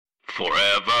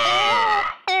Forever.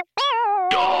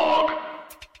 Dog.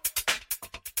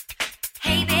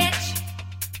 Hey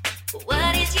bitch,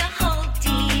 what is your whole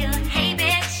deal? Hey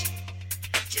bitch,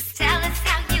 just tell us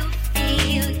how you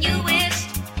feel. You wished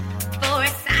for a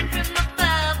sign from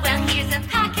above. Well, here's a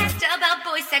podcast about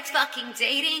boy sex, fucking,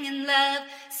 dating, and love.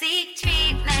 Seek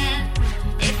treatment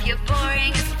if you're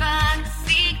boring as fuck.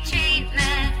 Seek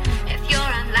treatment if you're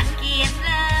unlucky in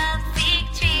love. Seek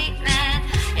treatment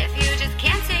if you just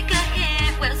can't take a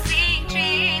hint. Well, seek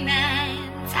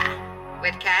treatment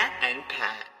with Kat and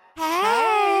Pat.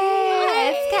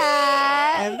 Hey, it's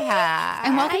Kat. And Pat.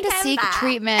 And welcome to Seek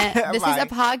Treatment. This is a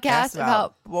podcast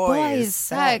about boys,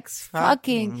 sex,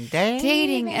 fucking,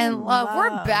 dating, and love. We're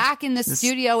back in the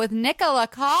studio with Nicola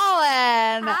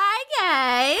Coughlan.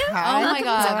 Hi, guys. Oh my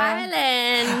God. To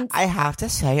Ireland. I have to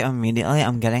say, immediately,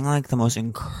 I'm getting like the most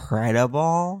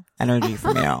incredible energy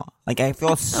from you. Like, I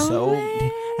feel so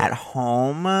at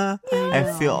home.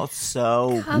 I feel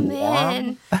so Come warm.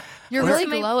 in. You're really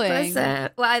glowing.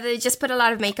 Well, I just put a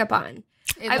lot of makeup on.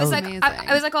 It I was like, amazing.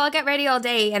 I was like, oh, I'll get ready all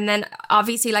day, and then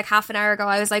obviously, like half an hour ago,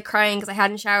 I was like crying because I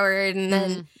hadn't showered, and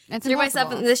then It's threw myself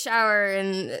impossible. in the shower,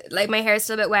 and like my hair's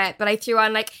still a bit wet, but I threw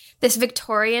on like this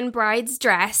Victorian bride's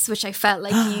dress, which I felt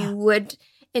like you would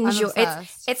enjoy.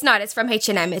 obsessed. It's not. It's from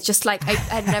H&M. It's just like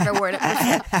I'd never worn it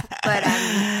before, but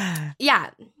yeah.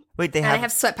 Wait, they And I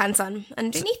have have sweatpants on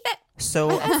underneath it. so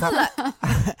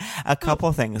a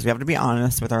couple things. We have to be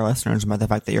honest with our listeners about the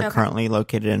fact that you're currently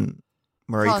located in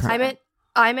where are you Close. currently?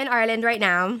 I'm in Ireland right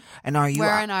now. And are you?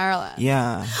 We're in Ireland.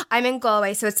 Yeah. I'm in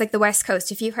Galway, so it's like the West Coast.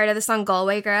 If you've heard of the song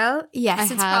Galway Girl, yes, I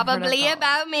it's have heard of probably Galway.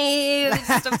 about me. I'm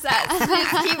just obsessed.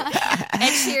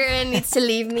 Ed Sheeran needs to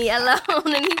leave me alone,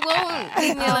 and he won't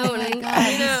leave me alone.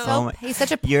 God, You know? Oh my- He's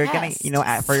such a You're pest.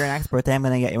 gonna, for your next birthday, I'm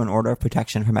gonna get you an order of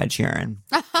protection from Ed Sheeran.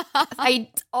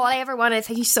 All I ever wanted.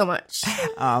 Thank you so much.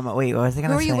 Wait, what was I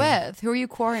gonna Who are say? you with? Who are you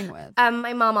quarrying with?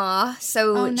 My mama.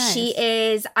 So Oh, nice. she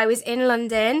is. I was in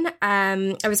London.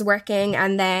 I was working,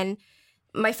 and then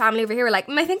my family over here were like,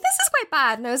 I think this is quite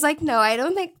bad. And I was like, no, I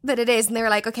don't think that it is. And they were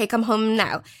like, okay, come home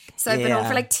now. So I've been home Yeah.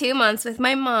 for like 2 months with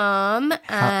my mom.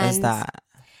 How is and that?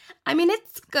 I mean,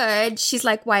 it's good. She's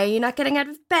like, why are you not getting out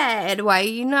of bed? Why are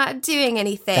you not doing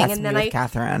anything? That's and me then with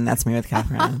Catherine. That's me with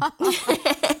Catherine.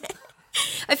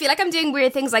 I feel like I'm doing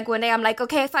weird things. Like one day I'm like,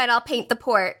 okay, fine, I'll paint the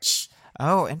porch.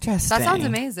 Oh, interesting. That sounds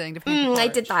amazing. To paint the I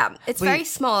porch. did that. It's Wait, very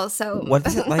small, so What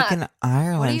is it like in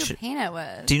Ireland? What do you paint it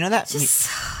with? Do you know that? just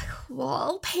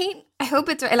wall paint. I hope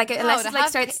it's right. Like unless to it like have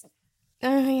starts. Yeah,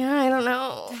 I don't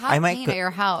know. To have I might paint go- at your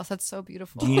house. That's so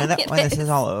beautiful. Do you know that when this is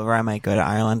all over, I might go to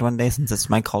Ireland one day since it's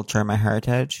my culture and my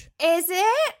heritage? Is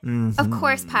it? Mm-hmm. Of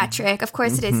course, Patrick. Of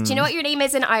course it is. Do you know what your name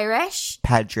is in Irish?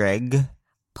 Padraig.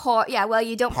 Yeah. Well,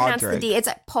 you don't pronounce the Padraig. D. It's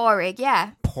like Porrig.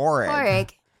 Yeah. Porrig. Porrig.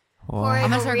 Porrig. I'm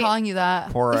gonna start calling you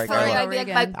that. Porrig. Porrig. I'd be like,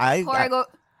 Oregon. Porrig.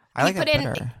 I like you that put in-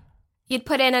 better. You'd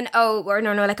put in an O or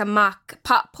no, like a mock.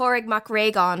 Porrig mock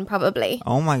Rhaegon, probably.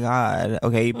 Oh my god.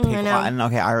 Okay, pig I know. Latin.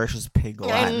 Okay, Irish is pig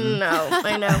Latin.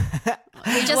 I know.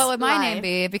 We just What would my lie. name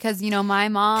be? Because, my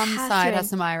mom's side Catherine. has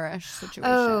some Irish situation.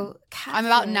 Oh, I'm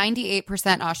about Catherine. 98%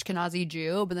 Ashkenazi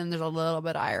Jew, but then there's a little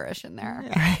bit Irish in there.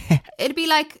 It'd be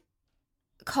like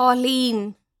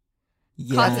Colleen.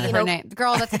 Yeah. That's a different name.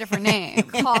 Girl, that's a different name.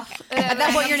 At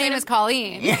that point, your name is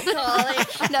Colleen. Colleen.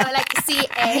 No, like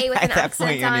C-A with an At that accent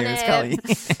point, your on name is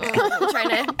it. Colleen. I'm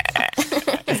trying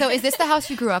to. So is this the house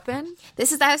you grew up in?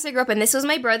 This is the house I grew up in. This was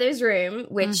my brother's room,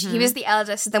 which he was the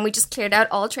eldest. So then we just cleared out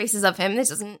all traces of him. This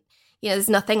doesn't, there's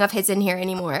nothing of his in here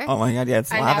anymore. Oh my god, yeah,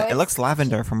 it's I know, lavender. It it's- looks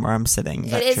lavender from where I'm sitting.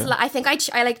 It is. I think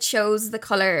I like chose the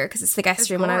color because it's the guest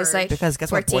room when I was like because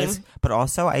guess 14. what, boys? But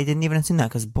also, I didn't even assume that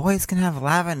because boys can have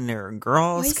lavender,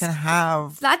 girls Boys- can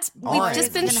have. We've Orange.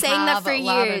 just been Can saying that have for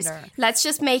years. lavender. Let's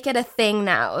just make it a thing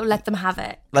now. Let them have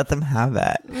it. Let them have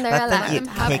it. They're Let them allowed eat to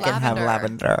have cake and have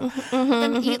lavender. lavender.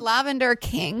 Then eat Lavender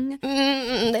King.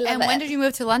 They love And it. when did you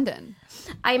move to London?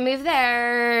 I moved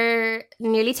there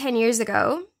nearly 10 years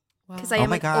ago because I Oh am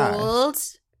my an God. old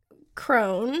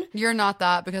crone. You're not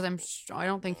that because I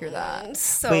don't think you're that.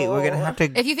 So Wait, we're gonna have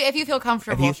to. If you feel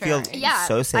comfortable, If you feel- sharing. yeah,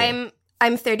 so safe.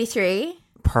 I'm 33.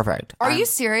 Perfect. Are you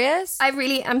serious?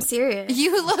 I'm serious.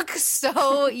 You look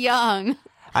so young.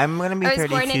 I'm gonna be I was 32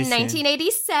 born in soon.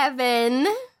 1987.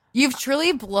 You've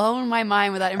truly blown my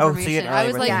mind with that Oh, so you information. had I early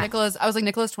was like birthday.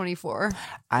 Nicholas 24.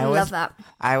 I Love was that.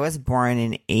 I was born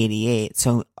in '88,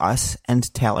 so us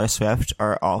and Taylor Swift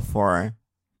are all four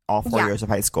Yeah. years of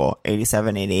high school.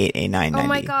 87, 88, 89, 90. Oh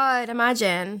my God,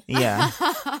 imagine. Yeah,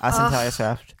 us and Taylor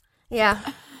Swift. Yeah.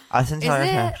 Us and Is Taylor it?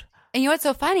 Swift. And you know what's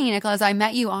so funny, Nicholas? I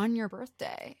met you on your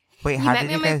birthday. Wait, You how met did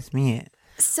me you on my- guys meet?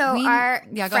 So We- our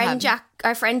yeah, go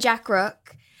ahead. friend Jack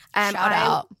Rook, Shout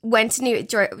out. Went to New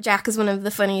York. Jack is one of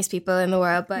the funniest people in the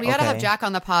world. But We gotta have Jack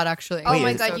on the pod, actually. Oh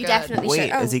my God, you definitely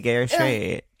should. Wait, is he gay or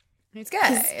straight? He's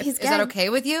gay. He's Is that okay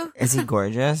with you? Is he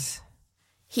gorgeous?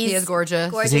 He is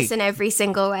gorgeous. Gorgeous in every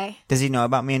single way. Does he know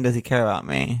about me and does he care about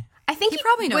me? I think He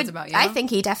probably knows about you. I think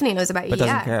he definitely knows about you. But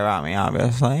doesn't care about me,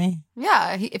 obviously.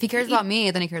 Yeah, if he cares about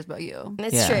me, then he cares about you.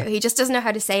 It's true. He just doesn't know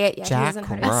how to say it yet. Jack He doesn't know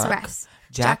how to Rook. express.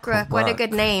 Jack Rook. What a Rook.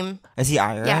 good name. Is he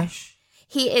Irish? Yeah.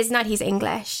 He is not. He's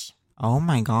English. Oh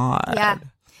my God. Yeah.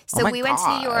 So Oh my we went to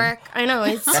God. New York. I know.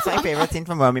 It's That's my favorite thing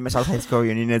from when we Michelle's high school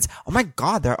reunion is, oh my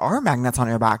God, there are magnets on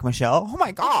your back, Michelle. Oh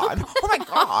my God. Oh my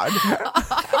God.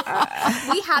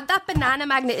 we had that banana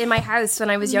magnet in my house when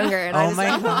I was younger. And I Oh was my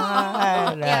like,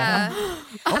 God. yeah. Oh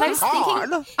And my I was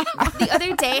God. thinking the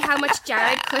other day how much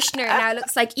Jared Kushner now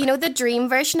looks like, you know, the dream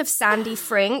version of Sandy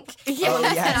Frink. Yeah. Well,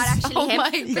 that's yes. not actually Oh him.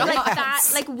 my But like God.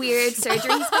 that, like weird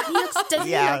surgery he's got. Doesn't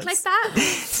he Yes. look like that?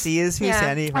 See is who Yeah.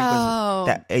 Sandy Frank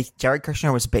Oh. was. Jared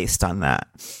Kushner was based on that.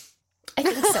 I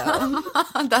think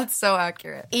so. That's so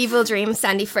accurate. Evil dream,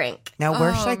 Sandy Frink. Now,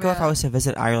 where should I go if man. I was to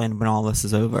visit Ireland when all this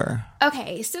is over?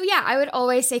 Okay, so yeah, I would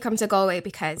always say come to Galway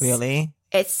because Really?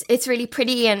 it's really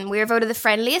pretty and we're voted the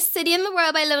friendliest city in the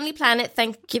world by Lonely Planet.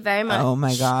 Thank you very much. Oh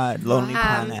my God. Lonely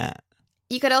Planet.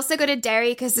 You could also go to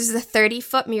Derry because there's a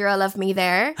 30-foot mural of me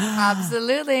there.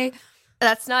 Absolutely.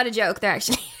 That's not a joke. There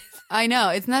actually. I know.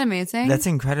 Isn't that amazing? That's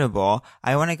incredible.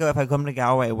 I want to go. If I come to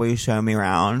Galway, will you show me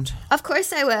around? Of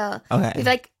course I will. Okay. We've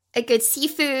like a good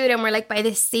seafood and we're like by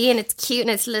the sea and it's cute and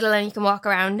it's little and you can walk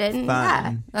around it. And, yeah.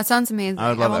 Fun. That sounds amazing. I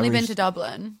would I've love only every been to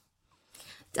Dublin.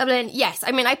 Dublin, yes.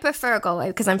 I mean, I prefer Galway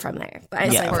because I'm from there. But I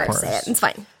just Yeah, like of to course. say it. It's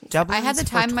fine. Dublin's I had the for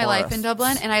time of my life in tourists.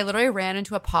 Dublin, and I literally ran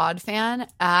into a pod fan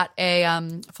at a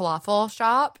falafel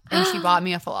shop, and she bought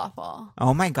me a falafel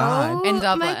Oh my God. in my-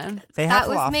 Dublin. They have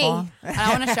that was me. falafel. And I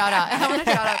want to shout out. I want to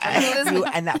shout out. You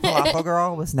and that falafel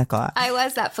girl was Nicola. I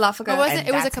was that falafel girl. It wasn't. And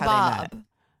It was a that's how they met. kebab.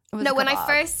 It was No, a when I kebab.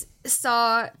 first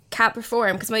saw Kat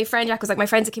perform, because my friend Jack was like, my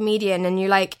friend's a comedian, and you're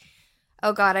like,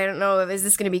 oh God, I don't know, is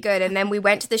this going to be good? And then we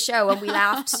went to the show and we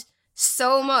laughed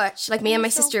so much. Like me and my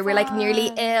sister were like nearly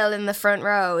ill in the front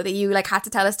row that you like had to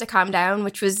tell us to calm down,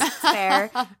 which was fair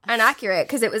and accurate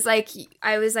because it was like,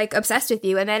 I was like obsessed with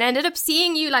you and then ended up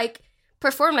seeing you like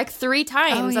perform like 3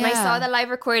 times and I yeah. saw the live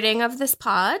recording of this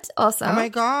pod also. Oh my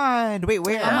God. Wait,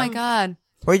 where? Oh my god.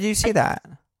 Where did you see that?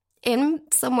 In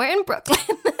somewhere in Brooklyn.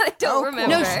 I don't Oh, cool.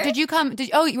 remember. No, did you come?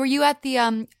 Were you at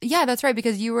the Yeah, that's right,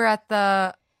 because you were at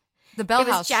the Bell It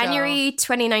was House show. January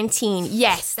 2019.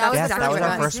 Yes, that was Yes, exactly that was what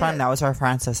our it was. first one. That was our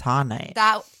Frances Ha night.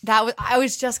 That was. I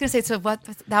was just gonna say. So what?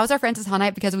 That was our Frances Ha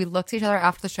night because we looked at each other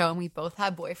after the show and we both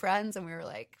had boyfriends and we were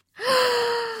like,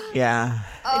 Yeah.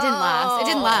 it didn't last. It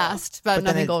didn't last, but then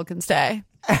nothing it- gold can stay.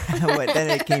 But then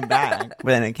it came back.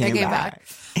 It came back.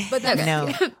 But that, No,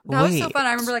 that was so wait. fun.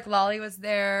 I remember like Lolly was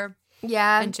there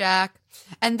Yeah. and Jack,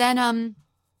 and then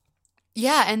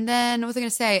yeah, and then what was I gonna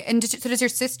say? And so does your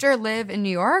sister live in New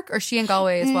York or is she in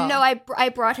Galway as well? No, I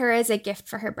brought her as a gift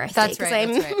for her birthday. That's right,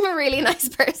 I'm that's right. a really nice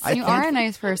person. You are a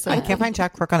nice person. I can't find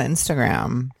Jack Rook on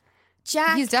Instagram.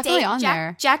 Jack, He's definitely on Jack,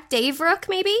 there. Jack Dave Rook,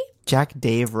 maybe? Jack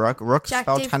Dave Rook. Rook Jack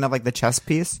spelled Dave- kind of like the chess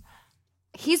piece.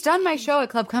 He's done my show at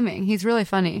Club Cumming. He's really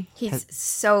funny, He's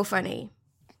so funny.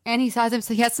 and he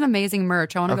has some amazing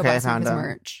merch. I want to go Okay, buy I some of found his him.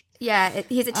 merch. Yeah,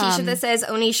 he's a t-shirt that says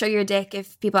 "Only show your dick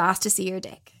if people ask to see your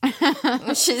dick,"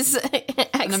 which is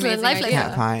excellent amazing life idea. lesson.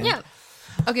 Can't find. Yeah,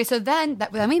 Okay, so then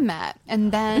we met,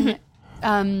 and then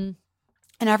and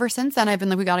ever since then I've been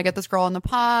like, we got to get this girl on the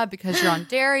pod because you're on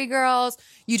Dairy Girls.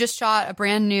 You just shot a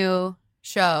brand new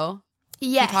show.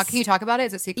 yes. Can you talk about it?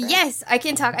 Is it secret? Yes, I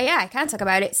can talk. Yeah, I can talk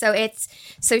about it. So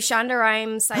Shonda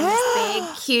Rhimes signed this big,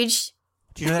 huge.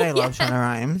 Do you know that I love Shonda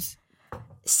Rhimes?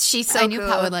 She's so I knew cool.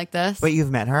 Pat would like this. Wait,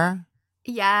 you've met her?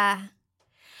 Yeah.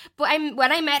 But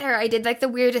when I met her, I did like the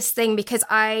weirdest thing because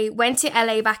I went to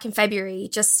LA back in February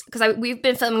just because we've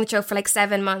been filming the show for like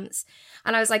 7 months.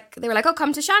 And I was like, they were like, oh,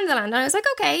 come to Shondaland. And I was like,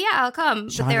 okay, yeah, I'll come.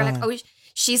 But they were like, oh,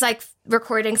 she's like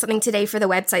recording something today for the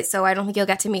website, so I don't think you'll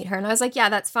get to meet her. And I was like, yeah,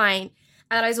 that's fine.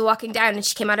 And then I was walking down and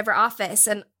she came out of her office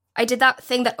and I did that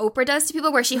thing that Oprah does to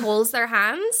people where she holds their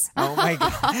hands. Oh my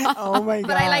God. Oh my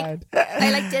God. But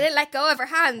I didn't let go of her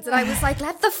hands, and I was like,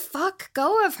 "Let the fuck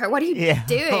go of her! What are you Yeah.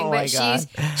 doing?" Oh my But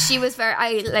she was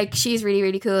she's really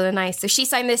really cool and nice. So she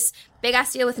signed this big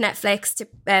ass deal with Netflix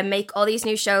to make all these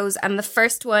new shows, and the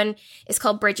first one is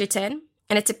called Bridgerton,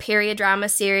 and it's a period drama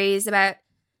series about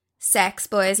sex,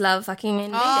 boys love fucking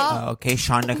and dating. Oh, okay,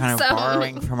 Shonda kind of So-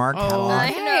 borrowing from our Oh, catalog. I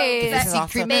know. hey, This is Sea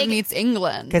also- Treatment meets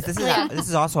England. Because this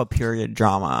is also a period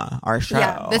drama, our show.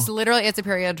 Yeah, This literally is a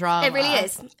period drama. It really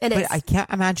is. It is. But I can't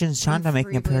imagine Shonda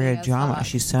making a freebooting period as drama. fuck.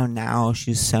 She's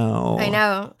so I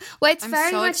know. Well, it's I'm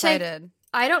very so much excited. like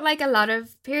I don't like a lot of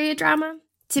period drama,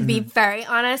 to be very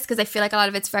honest, because I feel like a lot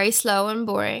of it's very slow and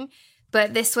boring.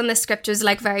 But this one, the script was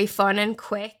like very fun and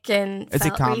quick and It's a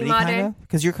felt comedy really modern. kind of?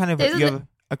 Because you're kind of, There's a you li- have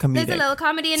a comedic. There's a little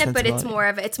comedy in it, but it's sensibility.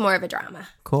 more of a drama.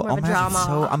 Cool. More of a my God, drama.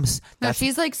 so No, that's,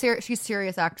 she's like she's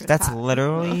serious actress. that's Pat.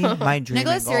 literally my dream.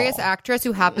 Nicola's and serious goal. actress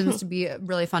who happens to be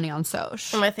really funny on Soch.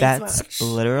 Thanks That's much.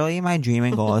 literally my dream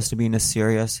and goal is to be in a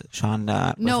serious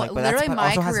Shonda. No, but literally but my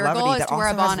also has career levity. goal is That to wear a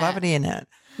also has bonnet. levity in it.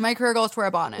 My career goal is to wear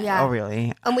a bonnet. Yeah. Oh,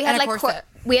 really? And we had And a like corset.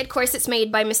 we had corsets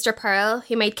made by Mr. Pearl,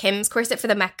 who made Kim's corset for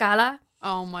the Met Gala.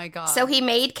 Oh my god. So he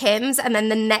made Kim's, and then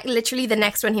literally the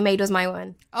next one he made was my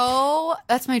one. Oh,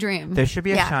 that's my dream. There should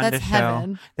be a Yeah, Shonda that's show.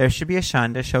 heaven. There should be a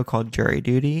Shonda show called Jury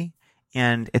Duty,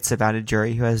 and it's about a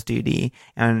jury who has duty,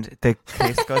 and the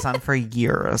case goes on for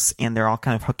years, and they're all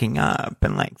kind of hooking up,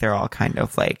 and like they're all kind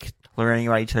of like learning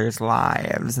about each other's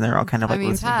lives, and they're all kind of I like mean,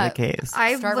 listening Pat, to the case.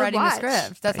 I Start would writing watch. the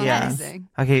script. That's Yeah. amazing.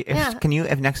 Okay, Yeah.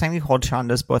 if next time you hold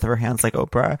Shonda's both of her hands like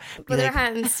Oprah, be With like, their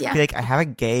hands, yeah. be like, I have a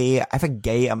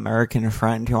gay American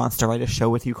friend who wants to write a show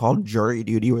with you called Jury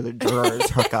Duty, where the jurors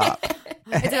hook up.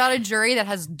 It's about a jury that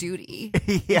has duty.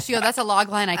 Yeah. She goes, that's a log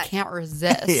line I can't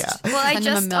resist. Yeah. Well, I Send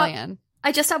him just a million.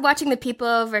 I just stopped watching The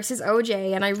People versus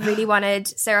OJ, and I really wanted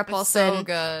Sarah Paulson So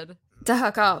good. to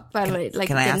hook up, but it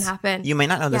Can I didn't ask? happen. You may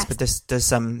not know this, Yes. but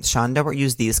does Shonda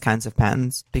use these kinds of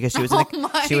pens because she was in Oh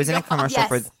my she was in a God. commercial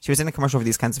for Yes. she was in a commercial for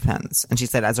these kinds of pens, and she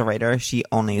said as a writer she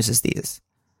only uses these,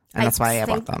 and I that's why I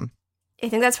think- bought them. I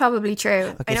think that's probably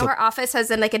true. Okay, I know so- her office has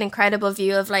like an incredible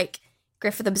view of like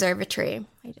Griffith Observatory.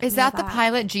 I didn't Is know that the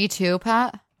pilot G2,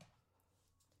 Pat?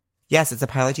 Yes, it's a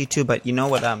Pilot G2, but you know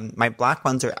what? My black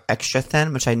ones are extra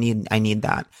thin, which I need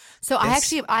that. So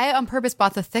I on purpose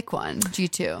bought the thick one,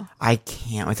 G2. I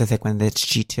can't with the thick one that's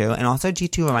G2. And also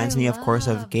G2 reminds me, of course,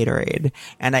 of Gatorade.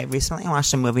 And I recently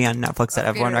watched a movie on Netflix that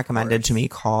everyone Gatorade, recommended to me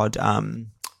called,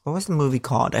 what was the movie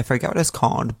called? I forget what it's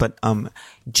called, but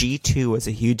G2 was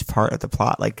a huge part of the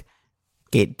plot. Like,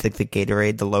 the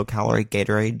Gatorade, the low-calorie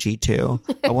Gatorade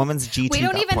G2. A woman's G2 We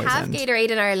don't got even have poisoned. Gatorade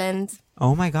in Ireland.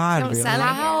 Oh my God, Don't really? sell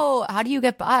it. How do you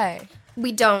get by?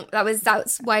 We don't.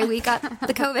 That's why we got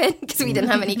the COVID, because we didn't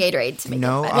have any Gatorade to make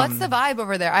No, it. What's the vibe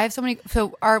over there? I have so many.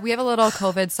 So we have a little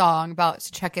COVID song about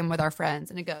to check in with our friends,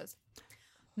 and it goes,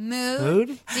 "Mood,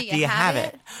 Food? do you have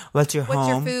it? What's your What's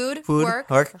your home? food? Work,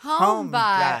 Work, home home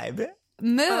vibe.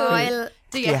 Mood, I-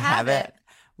 do you have it?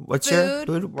 What's your Food?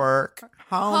 food? Work,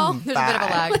 home There's a bit of a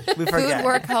vibe. lag. We forget. Food,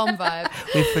 work, home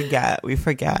vibe. We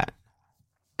forget.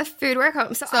 A food work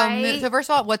home. So, So first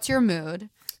of all, what's your mood?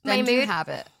 My Then do you mood- have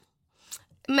it?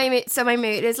 my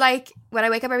mood is like when I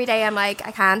wake up every day, I'm like,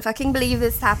 I can't fucking believe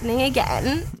this is happening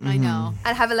again. I know.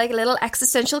 I'd have a little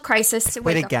existential crisis to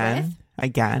Wait, wake up with.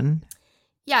 again.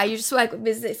 Yeah, you're just like,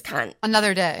 this can't.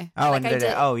 Another day. Oh, Like I another day.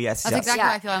 did. Oh, yes, That's yes. exactly Yeah.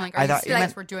 how I feel. I'm like, I are you thought you serious?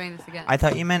 meant- We're doing this again. I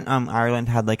thought you meant Ireland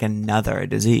had like another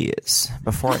disease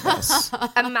before this.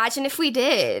 Imagine if we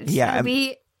did. Yeah, It'd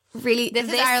be really.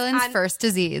 this is Ireland's and first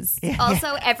disease.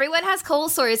 Also, everyone has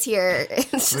cold sores here.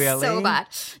 It's just Really? so bad.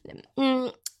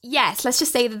 Yes, let's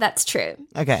just say that that's true.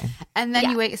 Okay. And then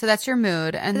Yeah. you wake. So that's your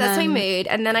mood. And That's my then, mood,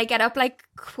 and then I get up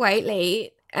quite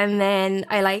late, and then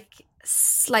I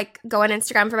go on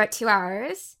Instagram for about 2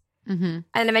 hours, and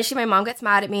eventually my mom gets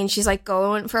mad at me, and she's like,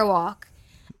 "Going for a walk,"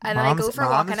 and then I go for a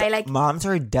walk, and I Moms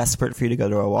are desperate for you to go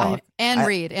to a walk. And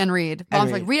read.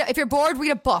 Mom's like, read. If you're bored,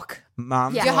 read a book.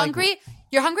 Moms, Yeah. are You're like- hungry.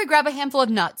 You're hungry. Grab a handful of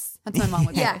nuts. That's my mom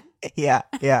would say. yeah,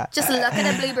 Yeah. just look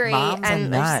at a blueberry, Moms are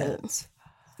and I just- nuts.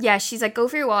 yeah, she's like, "Go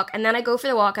for your walk," and then I go for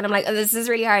the walk, and I'm like, "Oh, this is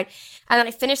really hard," and then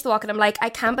I finish the walk, and I'm like, "I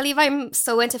can't believe I'm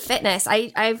so into fitness.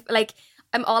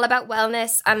 I'm all about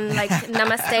wellness and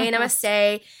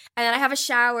namaste, and then I have a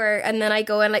shower, and then I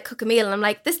go and cook a meal, and I'm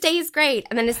like, this day is great,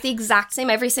 and then it's the exact same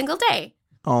every single day.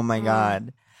 Oh my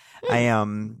God.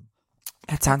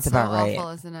 That sounds So about right.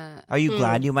 awful, isn't it? Are you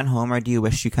glad you went home, or do you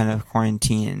wish you kind of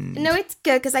quarantined? No, it's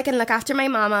good because I can look after my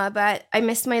mama, but I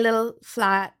missed my little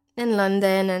flat in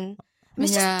London, and I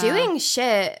was Yeah. just doing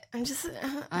shit. I'm just,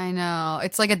 I know.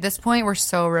 It's like at this point, we're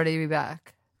so ready to be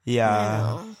back.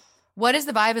 Yeah. What is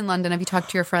the vibe in London? Have you talked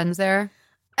to your friends there?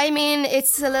 I mean,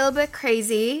 it's a little bit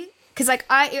crazy because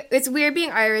it's weird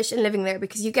being Irish and living there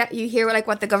because you hear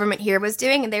what the government here was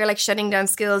doing, and they were shutting down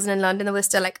schools, and in London there was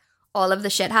still all of the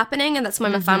shit happening, and that's why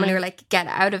my family were get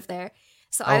out of there.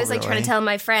 So I was trying really? to tell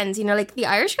my friends, the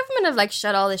Irish government have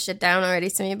shut all this shit down already,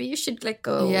 so maybe you should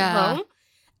go Yeah. home.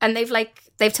 and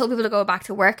they've told people to go back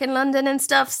to work in London and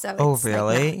stuff. So Oh, it's, like,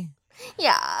 really?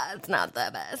 yeah, it's not the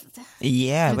best.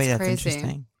 Yeah, wait, It's that's crazy.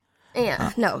 interesting.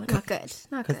 Yeah, no, not good.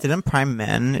 Not Because good. didn't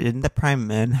the Prime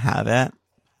Min have it?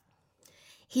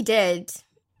 He did.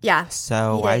 Yeah.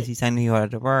 So He why did. is he sending you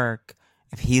out to work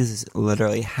if he's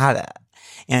literally had it?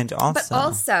 And also, But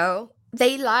also,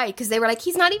 they lied because they were like,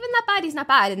 he's not even that bad. He's not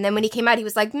bad. And then when he came out, he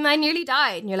was like, I nearly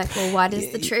died. And you're like, well, what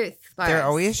is the truth? they're Boris?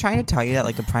 always trying to tell you that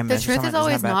like a prime The minister. truth is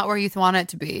always not where you want it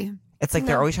to be. It's like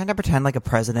they're always trying to pretend like a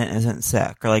president isn't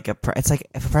sick, or like it's like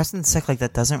if a president's sick, like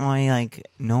that doesn't really like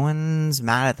no one's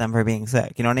mad at them for being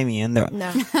sick. You know what I mean? No.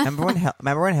 Remember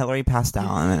when Hillary passed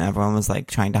down and everyone was like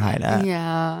trying to hide it?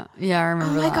 Yeah, I Oh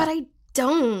remember my that. God, I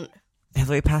don't.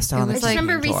 Hillary passed down. It on the was I just like-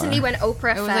 remember speaking tour. recently when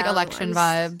Oprah It was like fell, election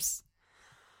I was- vibes.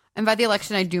 And by the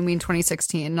election, I do mean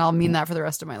 2016, and I'll mean that for the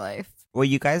rest of my life. Were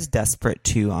you guys desperate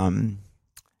to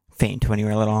faint when you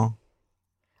were little?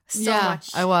 So yeah,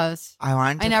 much. I was. I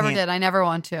wanted. To I never faint. did. I never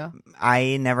want to.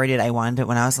 I never did. I wanted to,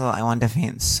 when I was little, I wanted to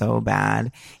faint so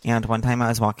bad. And one time I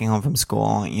was walking home from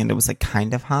school and it was like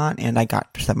kind of hot and I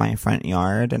got to my front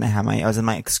yard and I was in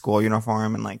my like, school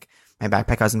uniform and like my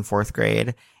backpack. I was in 4th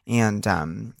grade. And,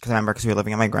 cause we were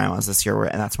living at my grandma's this year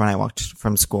and that's when I walked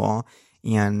from school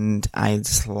and I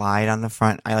just lied on the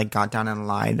front. I like got down and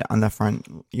lied on the front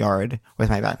yard with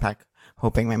my backpack,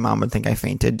 hoping my mom would think I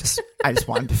fainted. I just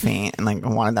wanted to faint and like I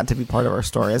wanted that to be part of our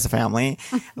story as a family.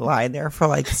 Lied there for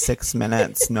like 6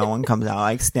 minutes. No one comes out.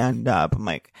 I stand up. I'm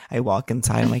like, I walk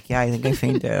inside. I'm like, yeah, I think I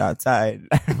fainted outside.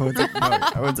 I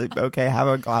was like, okay, have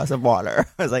a glass of water.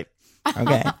 I was like,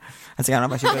 okay. I was like, I don't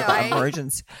know if I should go to the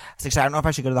emergency. I was like, I don't know if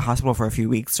I should go to the hospital for a few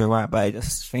weeks or what, but I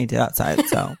just fainted outside.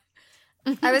 So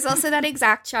I was also that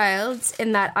exact child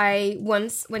in that I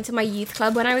once went to my youth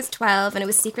club when I was 12 and it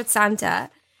was Secret Santa.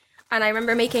 And I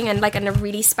remember making a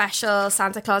really special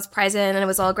Santa Claus present and it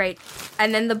was all great.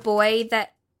 And then the boy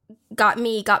that got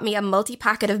me a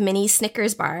multi-packet of mini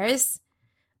Snickers bars.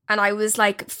 And I was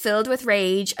like filled with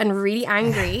rage and really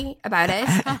angry about it.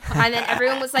 And then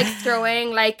everyone was like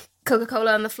throwing like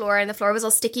Coca-Cola on the floor and the floor was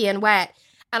all sticky and wet.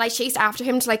 And I chased after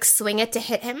him to like swing it to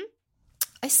hit him.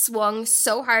 I swung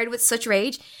so hard with such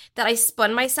rage that I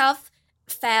spun myself,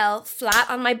 fell flat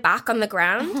on my back on the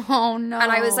ground. Oh no!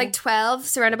 And I was like 12,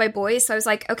 surrounded by boys. So I was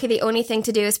like, okay, the only thing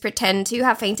to do is pretend to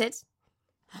have fainted.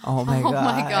 oh my oh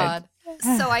God. my god!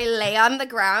 So I lay on the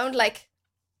ground, like,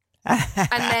 and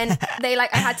then I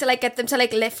had to like get them to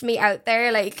like lift me out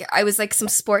there. Like I was like some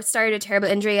sports star, had a terrible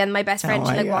injury, and my best friend Oh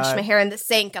she my like washed God. my hair in the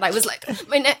sink, and I was like,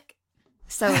 my neck.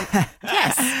 So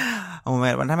yes, Oh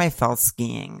my! One time I fell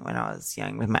skiing when I was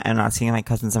young with my, and I was seeing my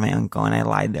cousins and my uncle, and I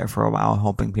lied there for a while,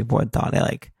 hoping people would thought I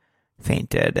like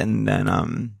fainted, and then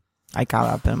I got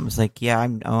up and was like, "Yeah,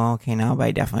 I'm okay now," but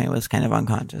I definitely was kind of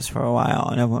unconscious for a while,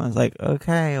 and everyone was like,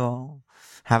 "Okay, well,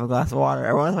 have a glass of water."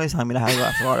 Everyone's always telling me to have a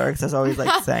glass of water because I was always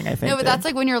like saying I fainted. No, but that's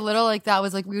like when you're little, like that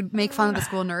was like we would make fun of the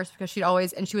school nurse because she'd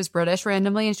always, and she was British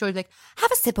randomly, and she would be like,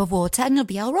 "Have a sip of water and you'll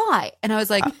be all right." And I was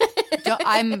like,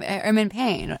 I'm in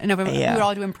pain, and we Yeah. would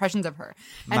all do impressions of her.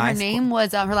 And My her name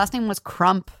was her last name was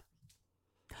Crump.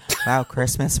 Wow,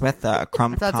 Christmas with the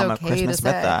crump, If that's comma, okay Christmas to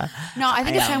with say. the. No, I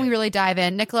think it's time we really dive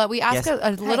in. Nicola, we asked Yes.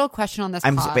 a little question on this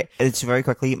pod. Wait, it's very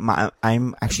quickly.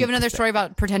 I'm actually. Do you have another story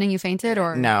about pretending you fainted,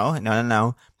 or No.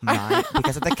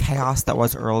 Because of the chaos that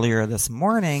was earlier this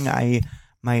morning,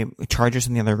 my charger's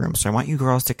in the other room. So I want you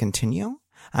girls to continue.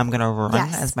 I'm gonna run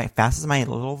Yes. as fast as my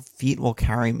little feet will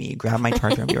carry me. Grab my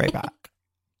charger and be right back.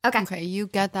 okay. Okay, you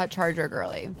get that charger,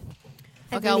 girly.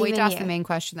 I Okay, I'll believe wait to in ask you. the main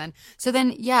question then. So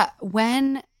then, yeah,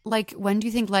 when do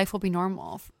you think life will be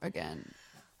normal again?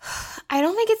 I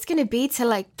don't think it's gonna be till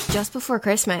like just before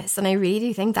Christmas, and I really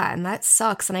do think that, and that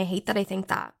sucks, and I hate that I think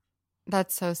that.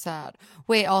 That's so sad.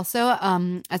 Wait, also,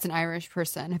 as an Irish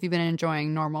person, have you been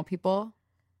enjoying Normal People?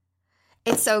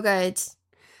 It's so good.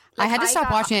 I had to stop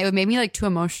watching it. It made me like too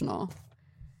emotional.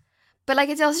 But like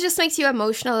it also just makes you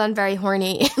emotional and very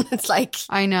horny. It's like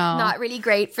I know. not really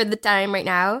great for the time right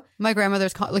now. My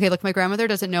grandmother's my grandmother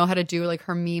doesn't know how to do like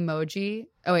her me-moji.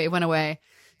 Oh wait, it went away.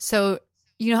 So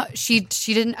you know she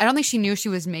didn't. I don't think she knew she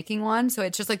was making one. So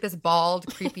it's just like this bald,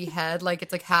 creepy head, like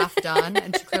it's like half done,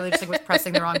 and she clearly just like was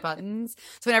pressing the wrong buttons.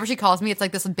 So whenever she calls me, it's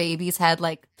like this baby's head,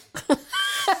 like,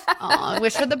 oh,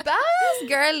 wish her the best,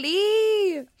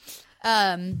 girly.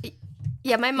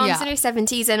 Yeah, my mom's Yeah. in her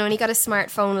 70s and only got a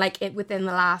smartphone like it within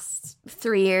the last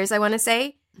 3 years, I want to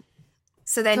say.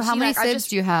 So then So how she, many like, sibs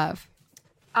do you have?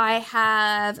 I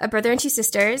have a brother and 2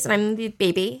 sisters, and I'm the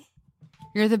baby.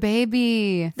 You're the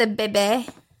baby. The baby.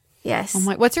 Yes. Oh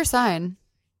my! What's your sign?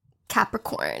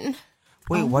 Capricorn.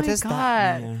 Wait, Oh what my does God.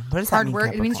 that mean? What does that Hard mean?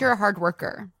 work. It means Capricorn? you're a hard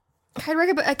worker. hard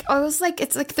worker, but like I was like,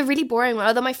 it's like the really boring one.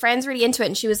 Although my friend's really into it,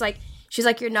 and she's like,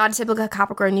 you're not a typical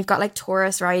Capricorn. You've got like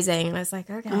Taurus rising, and I was like,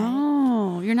 okay.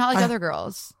 Oh, you're not like other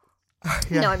girls.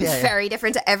 No, I'm very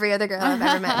different to every other girl I've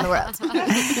ever met in the world.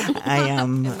 I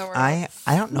am.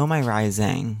 I don't know my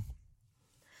rising.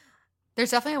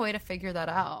 There's definitely a way to figure that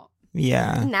out.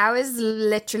 Yeah. Now is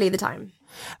literally the time.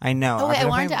 I know. Oh, wait, I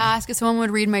wanted to ask if someone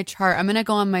would read my chart. I'm going to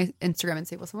go on my Instagram and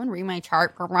say, will someone read my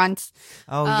chart for once?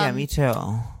 Oh, yeah, me too.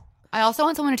 I also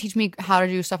want someone to teach me how to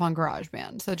do stuff on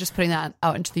GarageBand. So just putting that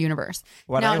out into the universe.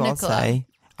 What now, I will say,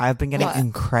 I've been getting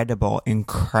incredible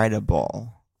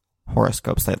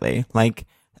horoscopes lately. Like,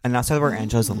 and that's where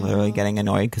Angela's literally getting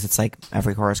annoyed because it's like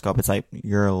every horoscope, it's like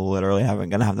you're literally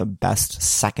gonna have the best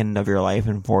second of your life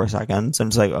in 4 seconds. I'm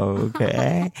just like,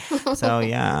 okay. So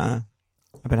yeah,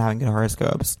 I've been having good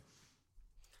horoscopes.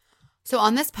 So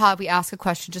on this pod, we ask a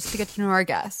question just to get to know our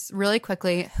guests really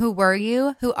quickly. Who were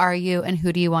you? Who are you? And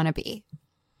who do you want to be?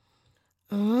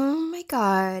 Oh my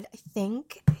God. I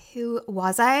think, who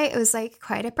was I? It was like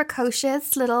quite a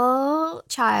precocious little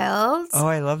child. Oh,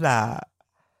 I love that.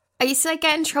 I used to like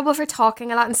get in trouble for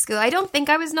talking a lot in school. I don't think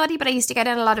I was naughty, but I used to get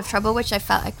in a lot of trouble, which I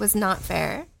felt like was not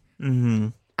fair. Mm-hmm.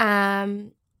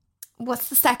 What's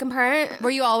the second part? Were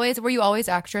you always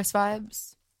actress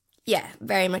vibes? Yeah,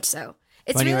 very much so.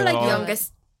 It's When you really were like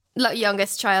little?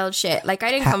 youngest child shit. Like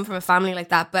I didn't come from a family like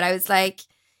that, but I was like,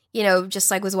 you know, just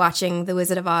like was watching The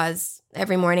Wizard of Oz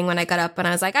every morning when I got up, and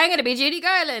I was like, I'm going to be Judy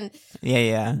Garland.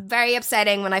 Yeah. Very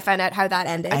upsetting when I found out how that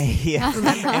ended. Yeah.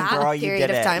 Remember that And girl, you period did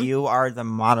of it. time? You are the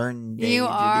modern day You Judy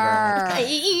are. Garland.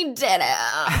 You did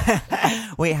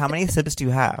it. Wait, how many siblings do you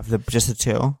have? Just the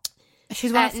two?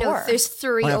 She's one of No, four. there's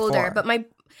 3 One of older, 4. but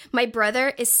my brother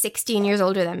is 16 years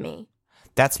older than me.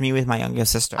 That's me with my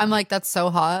youngest sister. I'm like, that's so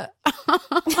hot.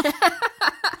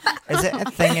 Is it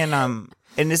a thing in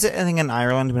and is it a thing in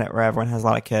Ireland where everyone has a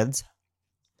lot of kids?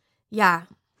 Yeah.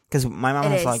 Because my mom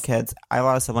It has a lot is. of kids. I have a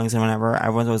lot of siblings, and whenever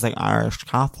everyone's always like Irish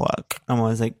Catholic, I'm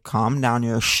always like, calm down,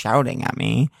 you're shouting at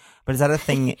me. But is that a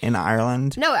thing in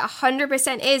Ireland? No, it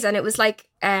 100% is. And it was like,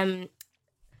 I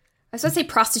was going to say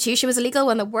prostitution was illegal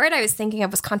when the word I was thinking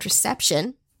of was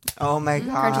contraception. Oh my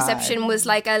god. Contraception was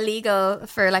like illegal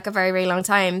for like a very, very long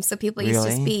time. So people used to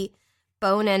just Really? be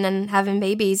boning and having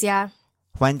babies. Yeah.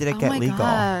 When did it get legal?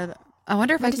 God. I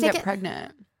wonder if When I did can they get get-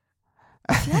 pregnant.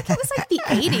 I feel like it was like the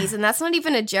 80s, and that's not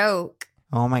even a joke.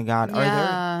 Oh my god.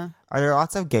 Yeah. Are there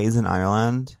lots of gays in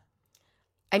Ireland?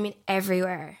 I mean,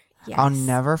 everywhere. Yes. I'll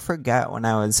never forget when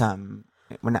I was I'll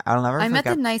never I met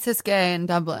forget. the nicest gay in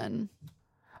Dublin.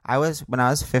 When I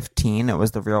was 15, it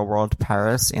was the Real World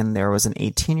Paris, and there was an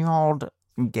 18-year-old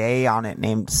gay on it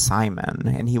named Simon,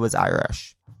 and he was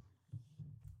Irish.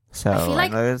 So I feel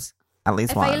like there's at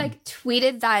least if one. I like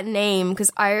tweeted that name,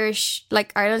 because Irish,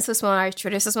 like Ireland's so small, Irish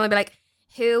Twitter so small, I'd be like,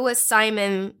 who was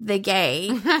Simon the gay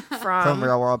From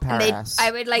Real World And Paris.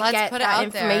 I would like Let's get put it that out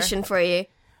information for you.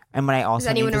 And when I also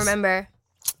Does anyone need this- remember?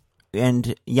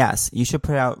 And yes, you should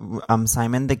put out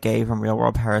Simon the gay from Real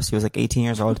World Paris. He was like 18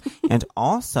 years old. And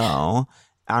also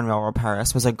on Real World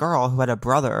Paris was a girl who had a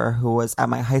brother who was at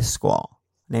my high school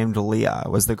named Leah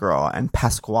was the girl, and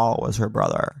Pasquale was her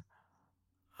brother.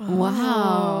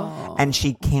 Wow. And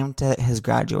she came to his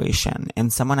graduation,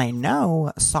 and someone I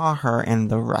know saw her in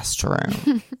the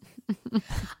restroom.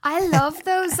 I love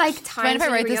those like Mind times. if I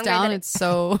when write you were this younger down? that- It's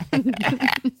so.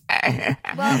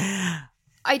 Well,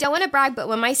 I don't want to brag, but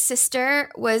when my sister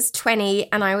was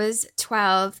 20 and I was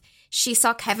 12, she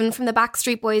saw Kevin from the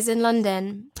Backstreet Boys in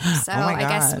London. So Oh my I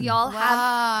guess God. we all have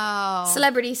Wow.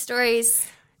 celebrity stories.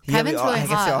 Kevin's really I guess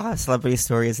we all hot. have celebrity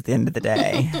stories at the end of the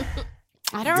day.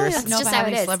 I don't really That's know if just I how have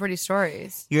it any is. celebrity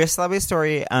stories. Your celebrity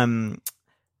story,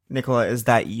 Nicola, is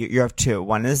that you have two.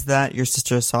 One is that your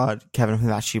sister saw Kevin from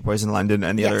the Backstreet Boys in London,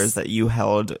 and the other Yes. is that you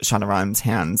held Shonda Rhimes'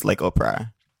 hands like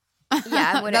Oprah.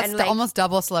 Yeah, when, That's and, like, almost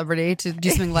double celebrity to do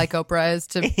something like Oprah is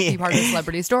to be part of a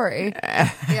celebrity story.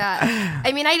 Yeah.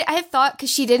 I mean, I had thought, because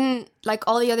she didn't, like,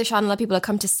 all the other Shonda people had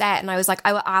come to set, and I was like,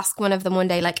 I will ask one of them one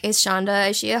day, like, is she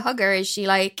a hugger? Is she,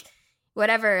 like,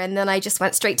 whatever? And then I just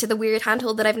went straight to the weird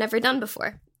handhold that I've never done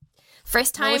before.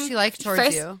 First time. What was she like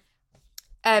towards you?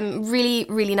 Really,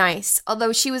 really nice.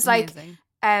 Although she was like,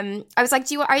 Amazing. I was like,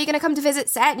 are you going to come to visit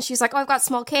set? And she was like, oh, I've got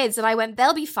small kids. And I went,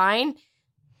 they'll be fine.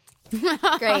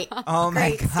 Great. Oh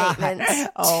my Great god! statements.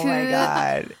 Oh my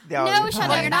god! No, Shonda,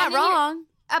 Well, you're not wrong.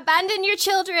 Abandon your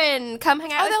children. Come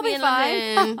hang out Oh, with me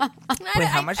they'll in be London. Wait,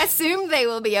 how I much- assume they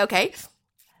will be okay.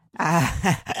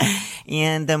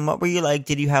 And then what were you like?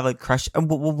 Did you have like crush?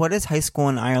 What is high school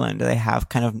in Ireland? Do they have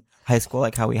kind of high school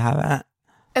like how we have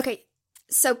it? Okay,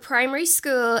 so primary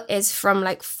school is from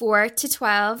like 4 to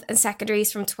 12, and secondary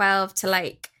is from 12 to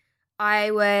like,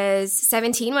 I was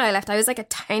 17 when I left. I was like a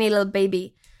tiny little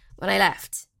baby when I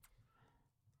left.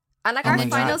 And like Oh our my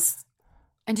God. finals,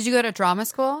 And did you go to drama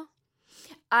school?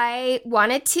 I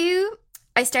wanted to.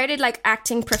 I started like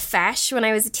acting profesh when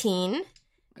I was a teen.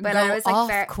 But Go I was like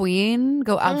off, queen.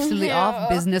 Go absolutely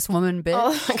off, businesswoman, bitch.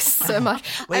 Oh, like so much.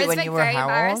 Wait, I was when like you were very how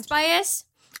embarrassed old? by it.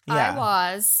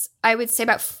 Yeah. I would say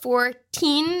about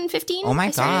 14, 15. Oh my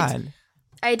I started. God.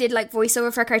 I did like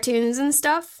voiceover for cartoons and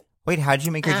stuff. Wait, how did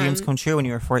you make your dreams come true when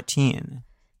you were 14?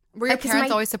 Were your 'cause parents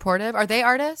my- always supportive? Are they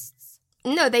artists?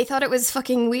 No, they thought it was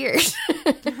fucking weird.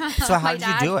 So how did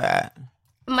you do it?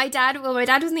 My dad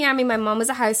was in the army, my mom was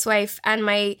a housewife, and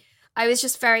I was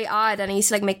just very odd, and I used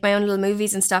to like make my own little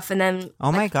movies and stuff, and then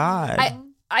Oh my God.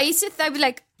 I used to I'd be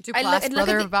like Do I'd class look at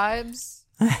brother the- vibes?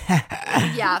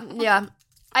 yeah.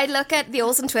 I'd look at the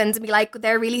Olsen twins and be like,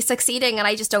 they're really succeeding, and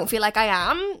I just don't feel like I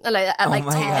am. And at like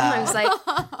my 10,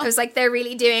 God. I was like, they're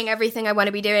really doing everything I want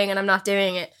to be doing, and I'm not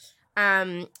doing it.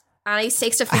 And I used to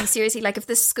take stuff really seriously. Like if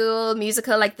the school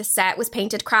musical, like the set was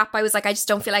painted crap, I was like, I just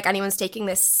don't feel like anyone's taking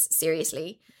this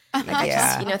seriously. Like I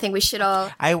Yeah. just, think we should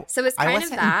all. So it's I kind of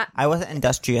wasn't- that. I wasn't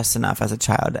industrious enough as a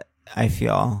child, I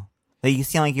feel. Like, you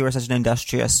seem like you were such an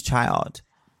industrious child.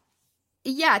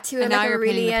 Yeah, to And now like a you're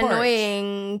really painting the porch.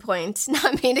 annoying point. Now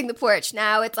I'm painting the porch.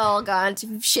 Now it's all gone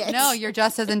to shit. No, you're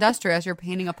just as industrious. You're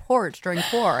painting a porch during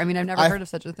pour. I mean, I've never heard of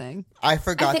such a thing. I I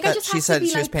forgot think I that just she have said to be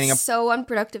she was like painting a. so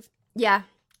unproductive. Yeah,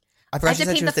 I I forgot had she to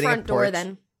said she paint was the painting a front door porch.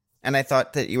 then. And I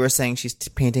thought that you were saying she's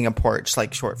painting a porch,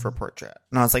 like short for portrait.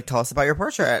 And I was like, tell us about your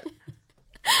portrait.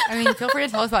 I mean, feel free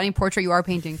to tell us about any portrait you are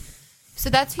painting. So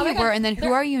that's who you were, and then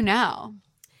who are you now?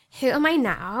 Who am I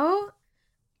now?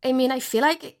 I mean, I feel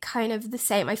like kind of the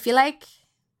same. I feel like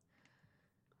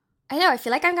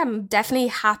I'm definitely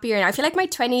happier now. I feel like my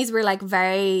 20s were like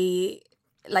very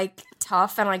like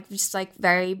tough and like just like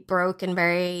very broke and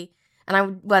I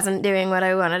wasn't doing what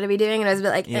I wanted to be doing, and I was a bit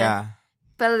like Yeah.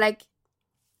 But like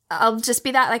I'll just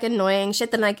be that like annoying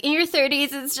shit. Then like in your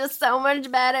 30s, it's just so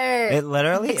much better. It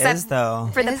literally Except is, though.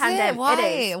 for the Is pandemic. it? Why?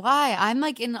 It is. Why? I'm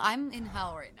in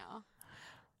hell right now.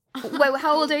 Wait,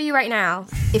 how old are you right now?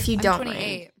 If you I'm don't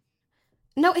 28. mind.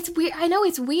 No, it's weird. I know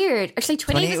it's weird. Actually,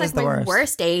 28 28 was was like the my worst.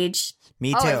 worst age.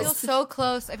 Me Oh, I too. feel so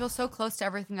close. I feel so close to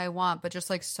everything I want, but just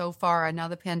like so far. And now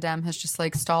the pandemic has just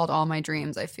like stalled all my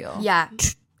dreams, I feel. Yeah,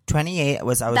 28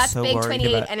 was, I was that's so big worried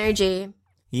 28 about. energy.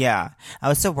 Yeah. I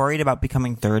was so worried about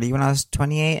becoming 30 when I was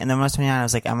 28. And then when I was 29, I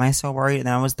was like, am I so worried? And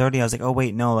then I was 30. I was like, oh,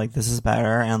 wait, no, like this is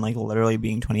better. And like literally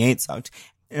being 28 sucked.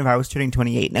 If I was turning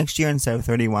 28 next year instead of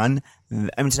 31,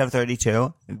 instead of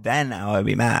 32, then I would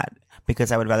be mad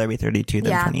because I would rather be 32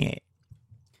 than Yeah. 28.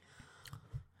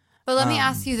 But let me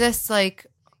ask you this: like,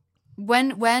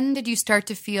 when did you start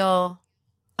to feel?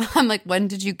 I'm like, when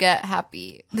did you get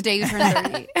happy? The day you turned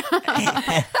 30.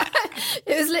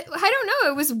 It was like, I don't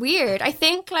know. It was weird. I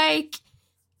think I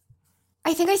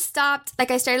stopped.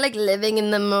 Like I started like living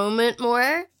in the moment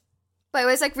more. But I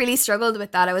always like really struggled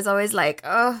with that. I was always like,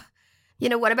 oh,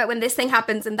 what about when this thing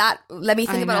happens and that? Let me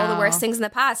think I about all the know. worst things in the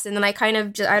past. And then I kind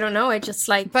of, I don't know. I just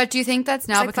like. But do you think that's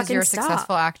now like, because fucking you're a stop.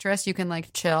 successful actress, you can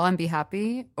like chill and be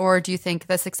happy, or do you think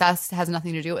the success has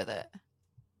nothing to do with it?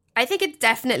 I think it's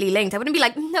definitely linked. I wouldn't be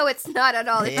like, no, it's not at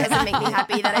all. It doesn't make me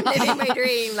happy that I'm living my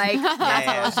dream. Like,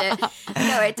 that's bullshit.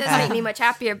 No, it does make me much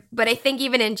happier. But I think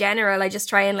even in general, I just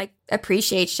try and like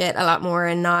appreciate shit a lot more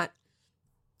and not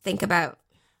think about,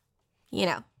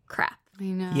 crap. I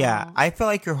know. Yeah. I feel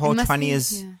like your whole It must be-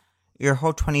 20s, yeah. your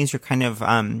whole 20s, you're kind of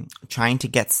trying to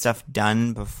get stuff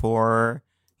done before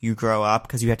you grow up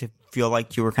because you have to feel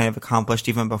like you were kind of accomplished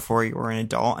even before you were an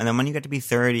adult. And then when you get to be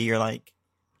 30, you're like,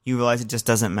 you realize it just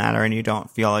doesn't matter and you don't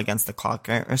feel against the clock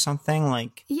or something.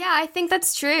 Like, Yeah, I think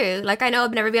that's true. Like, I know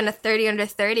I've never been on a 30 under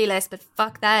 30 list, but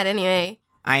fuck that anyway.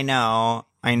 I know.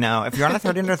 If you're on a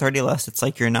 30 under 30 list, it's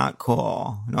like you're not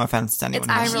cool. No offense to anyone.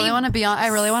 It's I who's- really want to be on. I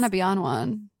really want to be on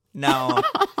one. No.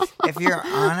 If you're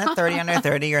on a 30 under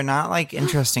 30, you're not like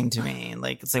interesting to me.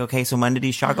 Like, it's like, okay, so when did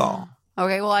he struggle?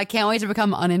 Okay, well, I can't wait to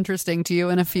become uninteresting to you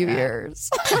in a few years.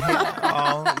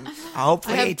 Oh,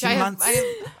 hopefully 18 months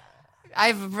I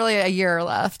have really a year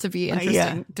left to be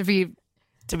interesting. To be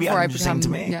to be before I uninteresting become. to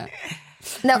me. Yeah.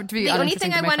 No, to be the only uninteresting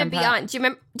thing to I my want to friend be Pat. on.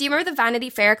 Do you remember the Vanity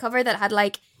Fair cover that had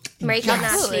like Mary-Kate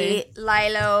Absolutely. Ashley,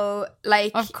 Lilo,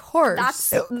 like Of course. That's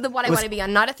the one I was want to be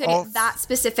on. Not a 30. all- That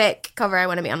specific cover, I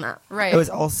want to be on that. Right. It was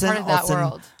Olsen, part of that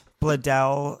world.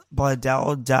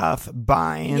 Bladell, Duff,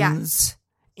 Bynes,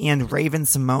 and Raven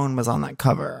Simone was on that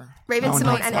cover. Raven No one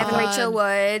Simone knows and that. Evan Rachel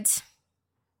Wood.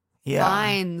 Yeah.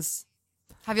 Vines.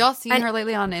 Have y'all seen And- her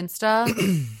lately on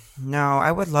Insta? No,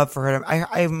 I would love for her to.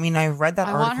 I mean, I read that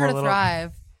I article want her a to little.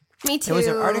 thrive. Me too. There was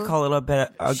an article a little bit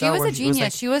ago. She was where a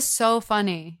genius. She was so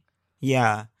funny.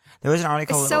 Yeah. There was an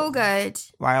article It's so good. a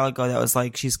while ago that was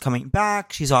like, she's coming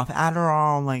back. She's off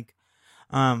Adderall. Like,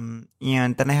 and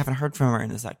then I haven't heard from her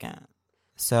in a second.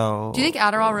 So. Do you think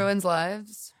Adderall ruins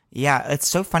lives? Yeah. It's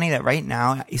so funny that right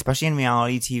now, especially in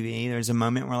reality TV, there's a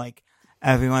moment where like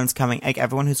everyone's coming, like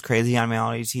everyone who's crazy on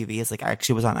reality TV is like, I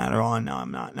actually was on Adderall and now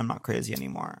I'm not. And I'm not crazy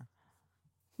anymore.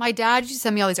 My dad used to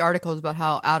send me all these articles about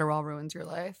how Adderall ruins your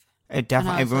life. It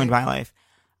definitely ruined my life.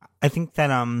 I think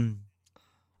that,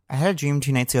 I had a dream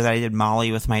 2 nights ago that I did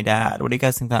Molly with my dad. What do you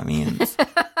guys think that means?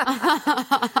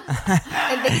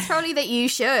 I think it's probably that you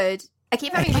should. I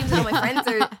keep having dreams that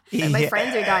my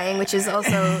friends are dying, which is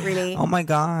also really. Oh my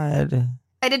God.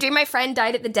 I had a dream my friend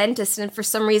died at the dentist, and for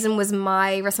some reason was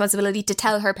my responsibility to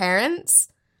tell her parents.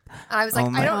 And I was like,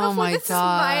 I don't know if this is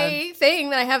my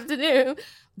thing that I have to do.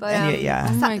 But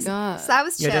Oh my God. So that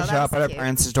was chill. You had to show up at our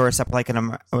parents' doorstep like I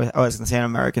was going to say an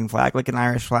American flag, like an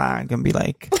Irish flag, and be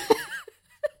like,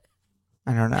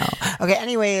 I don't know. Okay,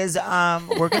 anyways,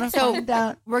 we're gonna find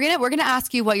out. We're gonna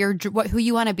ask you who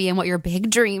you want to be and what your big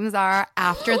dreams are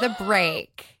after the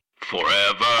break.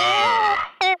 Forever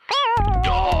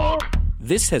Dog.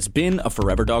 This has been a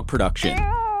Forever Dog production.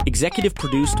 Executive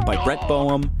produced by Brett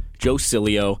Boehm, Joe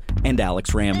Cilio, and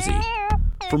Alex Ramsey.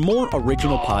 For more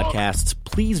original podcasts,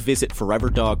 please visit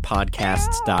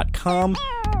foreverdogpodcasts.com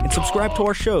and subscribe to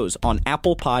our shows on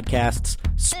Apple Podcasts,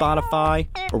 Spotify,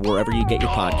 or wherever you get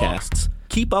your podcasts.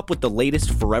 Keep up with the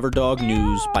latest Forever Dog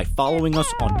news by following us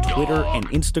on Twitter and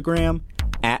Instagram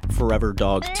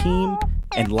 @ForeverDogTeam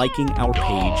and liking our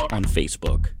page on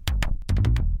Facebook.